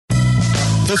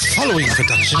The following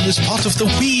production is part of the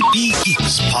We Be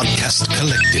Geeks podcast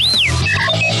collective.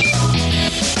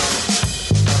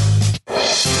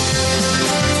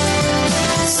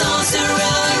 Sorcerer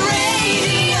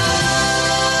Radio.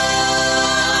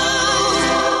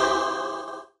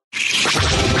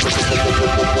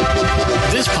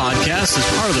 This podcast is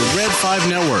part of the Red 5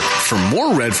 Network. For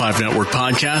more Red 5 Network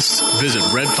podcasts, visit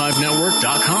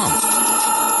red5network.com.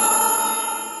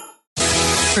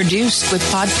 Produced with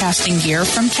podcasting gear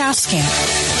from Tascam.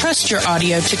 Trust your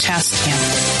audio to Tascam.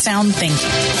 Sound thinking.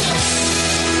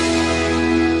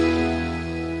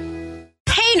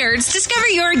 Hey nerds, discover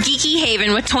your geeky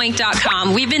haven with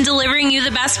Twink.com. We've been delivering you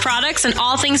the best products and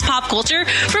all things pop culture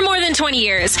for more than 20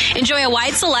 years. Enjoy a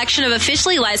wide selection of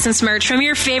officially licensed merch from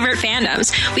your favorite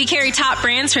fandoms. We carry top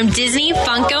brands from Disney,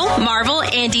 Funko, Marvel,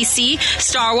 and DC,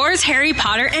 Star Wars, Harry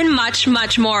Potter, and much,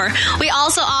 much more. We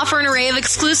also offer an array of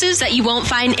exclusives that you won't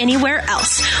find anywhere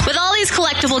else. With all these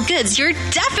collectible goods, you're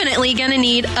definitely going to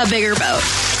need a bigger boat.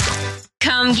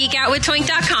 Come geek out with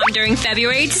Twink.com during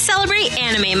February to celebrate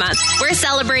Anime Month. We're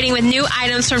celebrating with new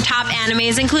items from top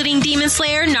animes including Demon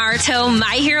Slayer, Naruto,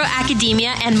 My Hero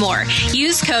Academia, and more.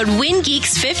 Use code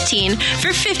WINGEEKS15 for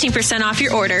 15% off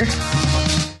your order.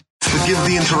 Forgive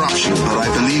the interruption, but I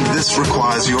believe this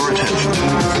requires your attention.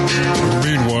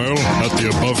 Meanwhile, at the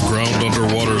above-ground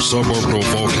underwater suborbital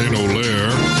volcano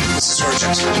lair...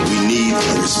 Sergeant, we need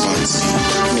a response team.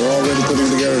 We're already putting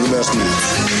together the best man.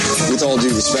 With all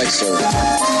due respect, sir,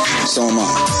 so am I. I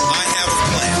have a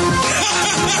plan.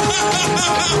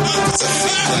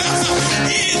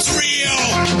 It's real!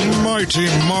 Mighty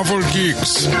Marvel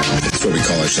Geeks. That's what we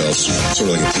call ourselves,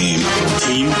 sort of like a team.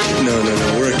 Team? No.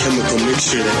 We're a chemical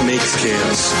mixture that makes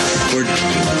chaos. We're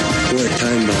a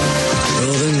time bomb.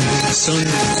 Well then, son,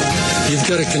 you've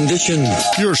got a condition.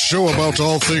 Your show about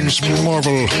all things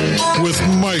Marvel with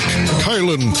Mike,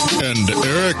 Kylan, and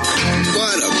Eric.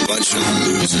 What a bunch of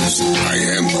losers. I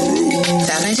am Groot.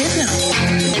 That I did know.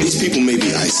 These people may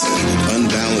be isolated,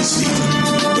 unbalanced even,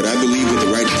 but I believe with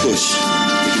the right push,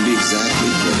 it can be exactly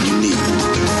what you need.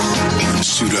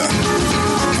 Suit up.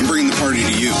 I'm bringing the party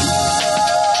to you.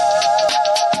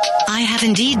 I have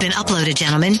indeed been uploaded,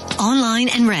 gentlemen, online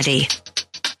and ready.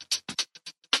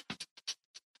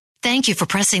 Thank you for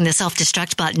pressing the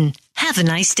self-destruct button. Have a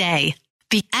nice day.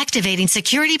 Be activating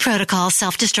security protocol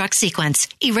self-destruct sequence,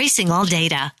 erasing all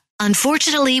data.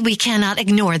 Unfortunately, we cannot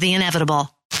ignore the inevitable.